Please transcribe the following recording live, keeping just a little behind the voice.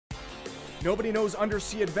Nobody knows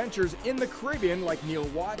undersea adventures in the Caribbean like Neil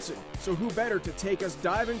Watson, so who better to take us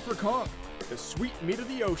diving for conch, the sweet meat of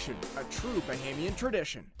the ocean, a true Bahamian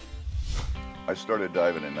tradition. I started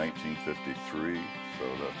diving in 1953, so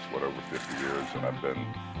that's what, over 50 years, and I've been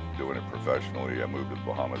doing it professionally. I moved to the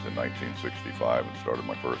Bahamas in 1965 and started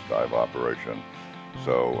my first dive operation.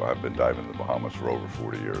 So I've been diving in the Bahamas for over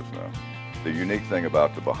 40 years now. The unique thing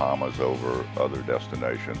about the Bahamas over other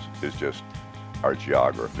destinations is just our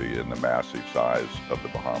geography and the massive size of the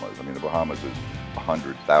Bahamas. I mean, the Bahamas is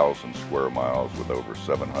 100,000 square miles with over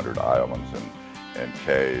 700 islands and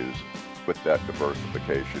cays. With that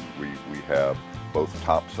diversification, we have both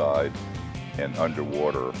topside and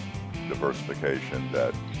underwater diversification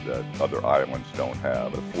that other islands don't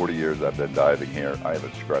have. In 40 years I've been diving here, I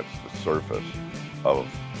haven't scratched the surface of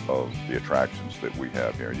the attractions that we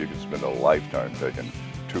have here. You can spend a lifetime taking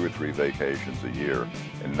 2 or 3 vacations a year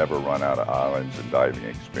and never run out of islands and diving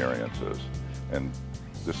experiences. And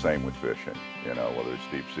the same with fishing, you know, whether it's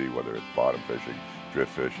deep sea, whether it's bottom fishing,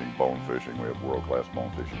 drift fishing, bone fishing. We have world-class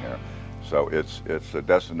bone fishing here. So it's a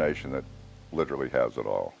destination that literally has it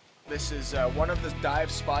all. This is one of the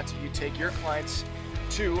dive spots that you take your clients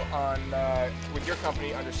to on with your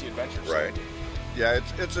company, Undersea Adventures. Right. Yeah,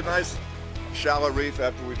 it's a nice shallow reef.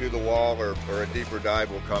 After we do the wall or a deeper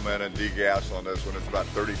dive, we'll come in and degas on this one. It's about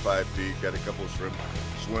 35 feet. Got a couple of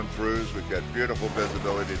swim throughs. We've got beautiful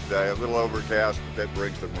visibility today. A little overcast, but that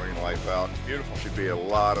brings the marine life out. Beautiful. Should be a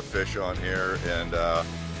lot of fish on here and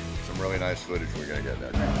some really nice footage we're going to get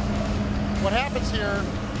next. What happens here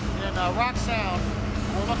in Rock Sound,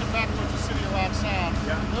 we're looking back towards the city of Rock Sound,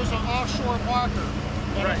 there's an offshore marker.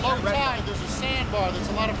 And at low tide, there's a sandbar that's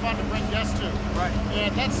a lot of fun to bring guests to. Right.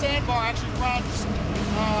 And that sandbar actually runs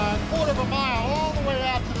a quarter of a mile all the way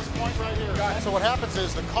out to this point right here. So what happens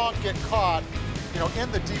is the conch get caught, you know,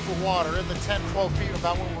 in the deeper water, in the 10, 12 feet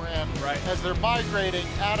about where we're in, as they're migrating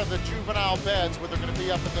out of the juvenile beds where they're going to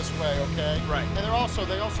be up in this way, okay? Right. And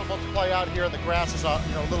they also multiply out here, and the grass is,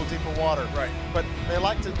 you know, a little deeper water. Right. But they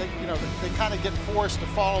like to, they kind of get forced to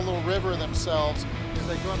follow a little river themselves as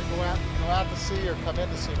they're going to go out to sea or come in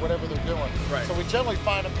to sea, whatever they're doing. Right. So we generally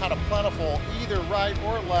find them kind of plentiful, either right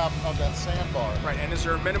or left of that sandbar. Right. And is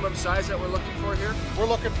there a minimum size that we're looking for here? We're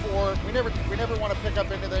looking for, we never want to pick up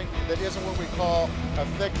anything that isn't what we call a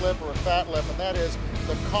thick lip or a fat lip, and that is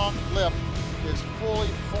the conch lip is fully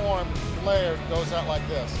formed, flared, goes out like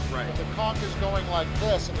this. Right. If the conch is going like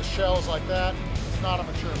this and the shell's like that, it's not a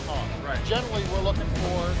mature conch. Right. Generally, we're looking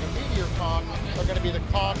for the meatier conch are going to be the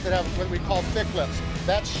conch that have what we call thick lips.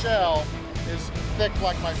 That shell is thick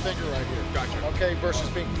like my finger right here. Gotcha. Okay, versus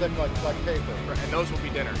being thick like paper. Right. And those will be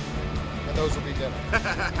dinner. And those will be dinner.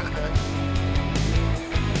 Okay.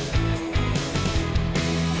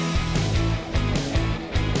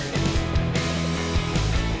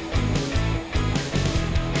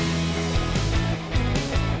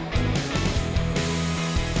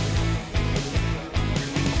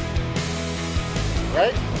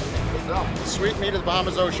 Right? The sweet meat of the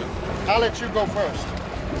Bahamas Ocean. I'll let you go first.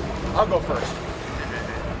 I'll go first.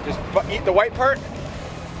 Just eat the white part?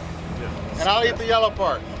 And I'll eat the yellow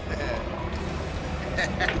part.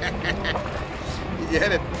 You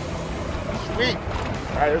get it. Sweet.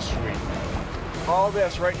 All right, it's sweet. All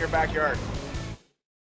this right in your backyard.